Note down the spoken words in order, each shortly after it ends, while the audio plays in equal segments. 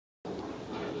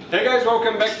Hey guys,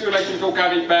 welcome back to Electrical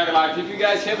Car Repair Life. If you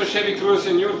guys have a Chevy Cruze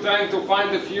and you're trying to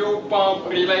find the fuel pump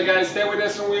relay, guys, stay with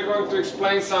us and we're going to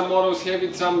explain some models, have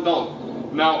it, some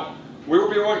don't. Now, we'll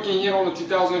be working here on a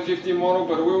 2015 model,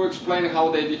 but we'll explain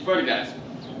how they differ, guys.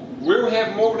 We'll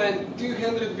have more than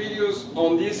 200 videos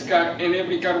on this car and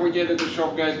every car we get at the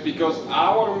shop, guys, because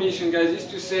our mission, guys, is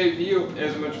to save you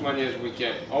as much money as we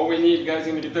can. All we need, guys,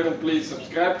 in return, please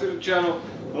subscribe to the channel,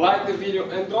 like the video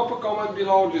and drop a comment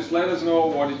below. Just let us know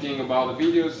what you think about the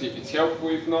videos, if it's helpful,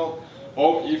 if not,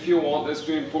 or if you want us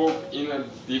to improve in a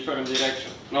different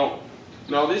direction.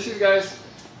 Now this is, guys,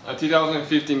 a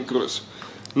 2015 Cruze.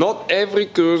 Not every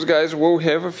Cruze, guys, will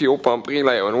have a fuel pump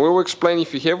relay, and we'll explain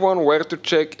if you have one, where to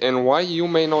check and why you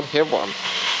may not have one.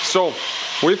 So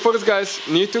we first, guys,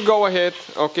 need to go ahead,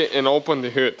 okay, and open the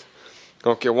hood.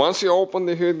 Okay, once you open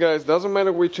the hood, guys, doesn't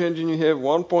matter which engine you have,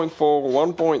 1.4,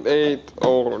 1.8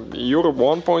 or Europe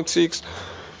 1.6,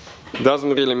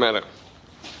 doesn't really matter.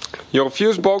 Your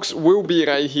fuse box will be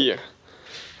right here.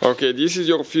 Okay, this is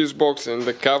your fuse box and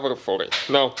the cover for it.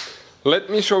 Now,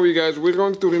 let me show you guys. We're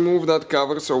going to remove that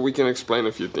cover so we can explain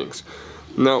a few things.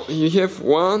 Now, you have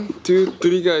 1, 2,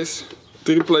 3, guys,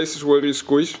 3 places where you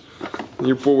squish,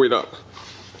 you pull it up.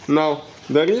 Now,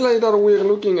 the relay that we're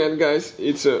looking at, guys,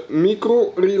 it's a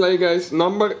micro relay, guys,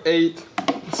 number 8,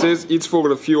 says it's for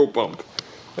the fuel pump.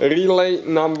 Relay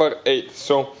number 8.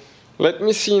 So, let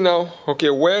me see now,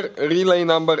 okay, where relay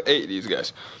number 8 is,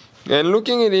 guys. And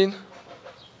looking at it,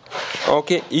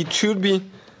 okay, it should be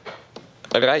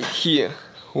right here.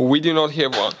 We do not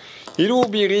have one. It will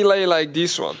be relay like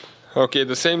this one, okay,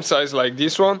 the same size like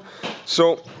this one.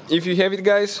 So if you have it,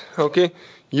 guys, okay,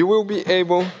 you will be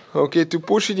able, okay, to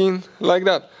push it in like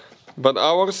that. But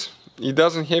ours, it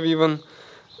doesn't have even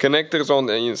connectors on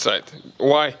the inside.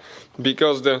 Why?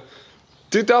 Because the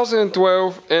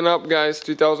 2012 and up, guys,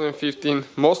 2015,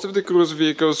 most of the Cruze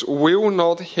vehicles will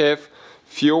not have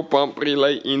fuel pump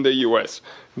relay in the US.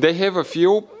 They have a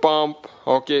fuel pump,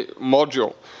 okay,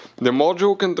 module. The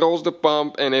module controls the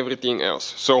pump and everything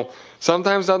else. So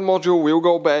sometimes that module will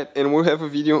go bad and we'll have a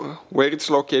video where it's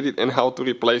located and how to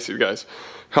replace it, guys.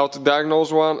 How to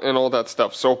diagnose one and all that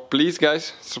stuff. So please,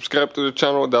 guys, subscribe to the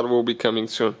channel, that will be coming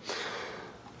soon.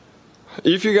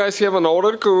 If you guys have an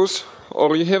older Cruze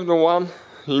or you have the one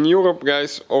in Europe,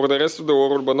 guys, or the rest of the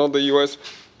world but not the US,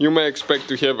 you may expect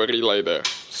to have a relay there.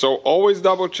 So always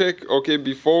double check, okay,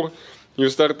 before you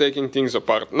start taking things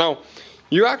apart. Now,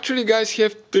 you actually, guys,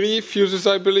 have 3 fuses,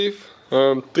 I believe.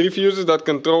 3 fuses that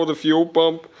control the fuel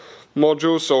pump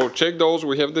module, so check those.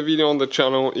 We have the video on the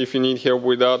channel if you need help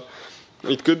with that.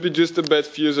 It could be just a bad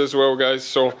fuse as well, guys,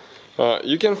 so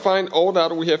you can find all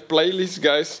that. We have playlists,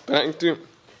 guys, trying to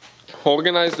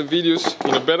organize the videos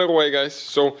in a better way, guys,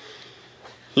 so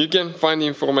you can find the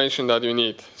information that you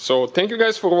need. So thank you,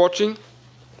 guys, for watching.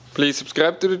 Please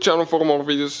subscribe to the channel for more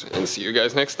videos and see you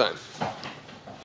guys next time.